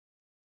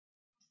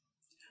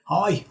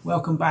Hi,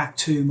 welcome back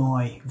to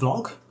my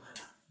vlog,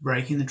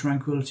 Breaking the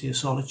Tranquillity of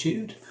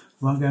Solitude.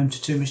 I won't go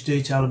into too much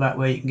detail about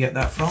where you can get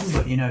that from,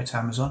 but you know it's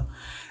Amazon.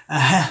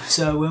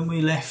 So when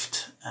we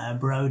left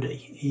Brody,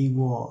 he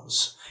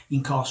was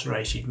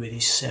incarcerated with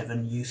his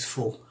 7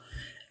 youthful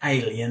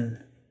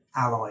alien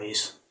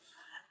allies.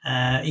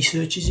 He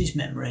searches his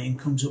memory and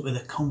comes up with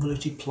a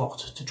convoluted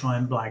plot to try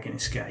and blag an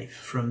escape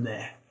from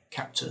their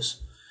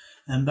captors,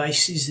 and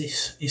bases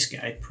this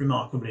escape,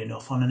 remarkably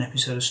enough, on an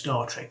episode of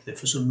Star Trek that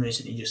for some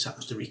reason he just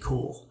happens to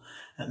recall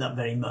at that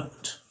very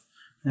moment.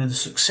 Now, the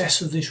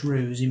success of this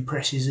ruse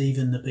impresses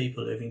even the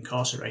people who have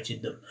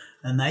incarcerated them,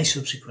 and they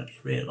subsequently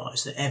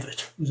realise that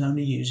Everett was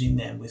only using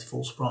them with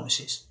false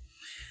promises.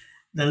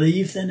 They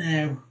leave their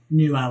now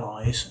new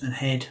allies and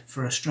head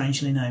for a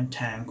strangely named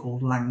town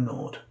called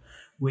Langnord,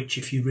 which,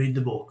 if you read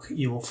the book,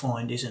 you will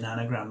find is an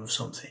anagram of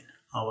something.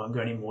 I won't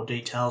go into more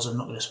details, I'm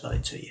not going to spell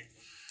it to you.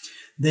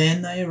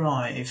 Then they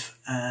arrive,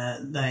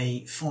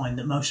 they find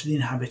that most of the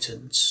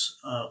inhabitants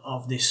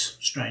of this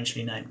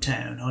strangely named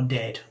town are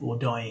dead or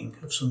dying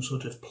of some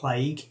sort of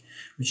plague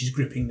which is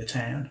gripping the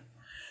town.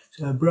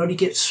 So Brody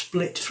gets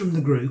split from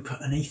the group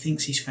and he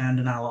thinks he's found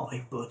an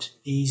ally, but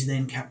he's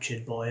then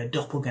captured by a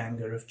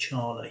doppelganger of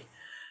Charley.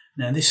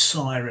 Now this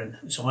siren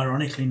is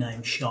ironically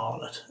named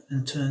Charlotte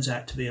and turns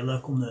out to be a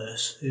local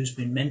nurse who's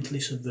been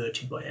mentally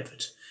subverted by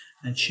Everett,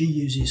 and she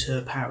uses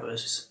her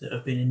powers that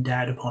have been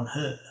endowed upon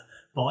her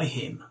by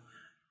him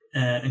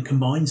and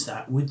combines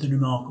that with the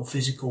remarkable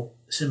physical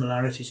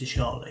similarity to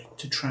Charley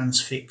to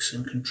transfix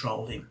and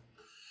control him.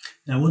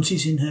 Now once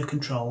he's in her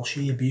control,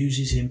 she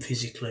abuses him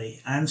physically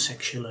and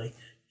sexually.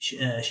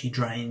 She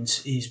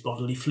drains his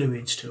bodily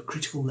fluids to a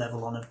critical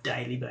level on a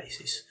daily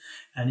basis,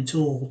 and it's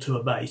all to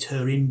abate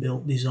her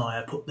inbuilt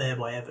desire put there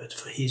by Everett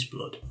for his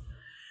blood.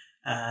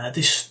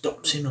 This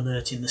stops him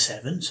alerting the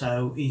 7,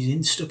 so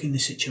he's stuck in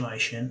this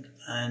situation,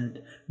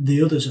 and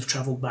the others have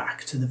travelled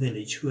back to the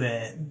village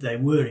where they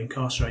were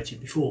incarcerated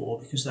before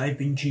because they've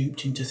been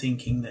duped into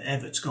thinking that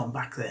Everett's gone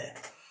back there.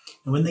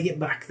 And when they get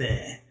back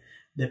there,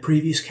 their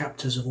previous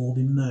captors have all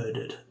been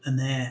murdered, and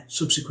they're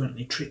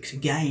subsequently tricked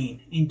again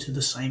into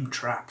the same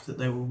trap that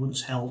they were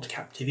once held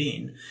captive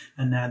in,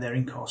 and now they're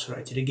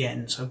incarcerated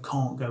again, so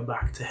can't go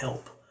back to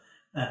help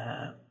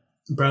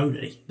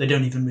Brody. They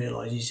don't even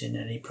realise he's in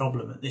any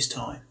problem at this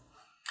time.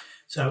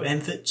 So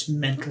Everett's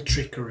mental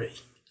trickery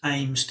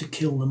aims to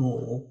kill them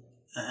all.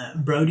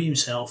 Brody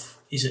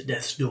himself is at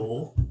death's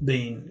door,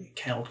 being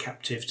held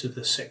captive to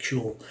the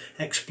sexual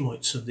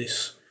exploits of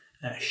this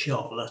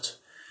Charlotte.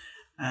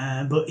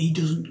 But he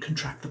doesn't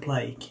contract the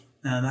plague.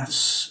 Now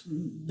that's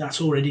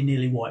already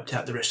nearly wiped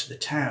out the rest of the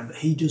town, but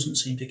he doesn't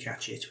seem to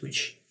catch it,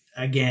 which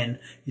again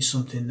is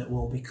something that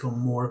will become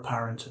more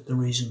apparent at the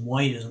reason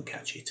why he doesn't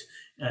catch it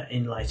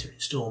in later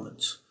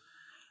instalments.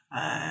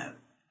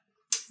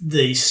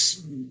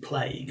 This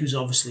plague was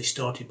obviously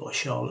started by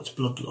Charlotte's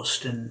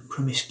bloodlust and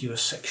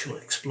promiscuous sexual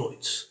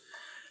exploits.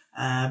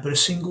 But a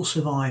single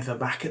survivor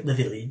back at the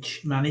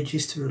village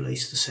manages to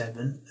release the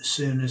 7 as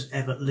soon as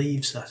Everett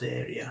leaves that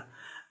area,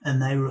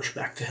 and they rush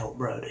back to help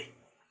Brody.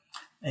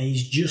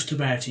 He's just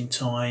about in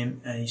time,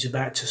 and he's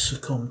about to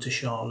succumb to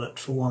Charlotte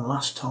for one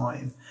last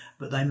time,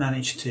 but they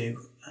manage to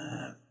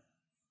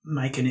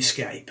make an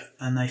escape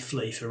and they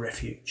flee for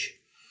refuge.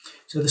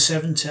 So the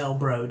 7 tell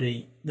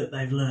Brody that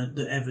they've learnt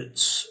that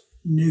Everett's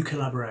new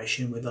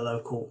collaboration with a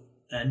local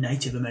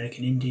Native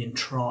American Indian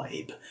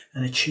tribe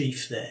and a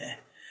chief there,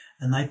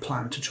 and they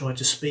plan to try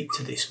to speak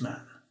to this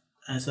man,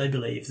 as they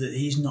believe that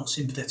he's not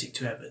sympathetic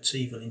to Everett's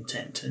evil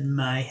intent and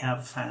may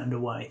have found a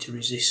way to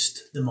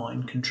resist the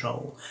mind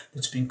control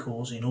that's been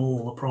causing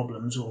all the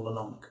problems all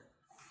along.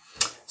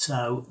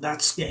 So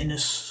that's getting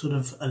us sort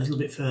of a little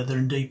bit further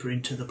and deeper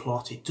into the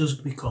plot. It does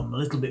become a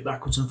little bit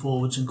backwards and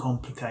forwards and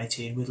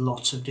complicated with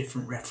lots of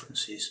different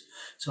references.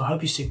 So I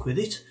hope you stick with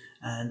it,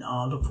 and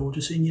I look forward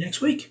to seeing you next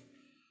week.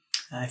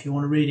 If you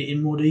want to read it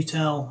in more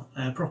detail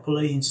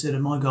properly instead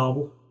of my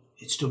garble,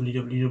 it's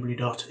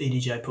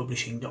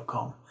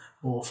www.edjpublishing.com,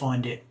 or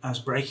find it as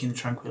Breaking the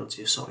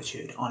Tranquillity of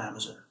Solitude on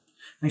Amazon.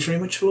 Thanks very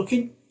much for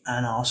looking,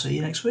 and I'll see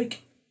you next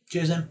week.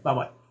 Cheers then, bye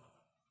bye.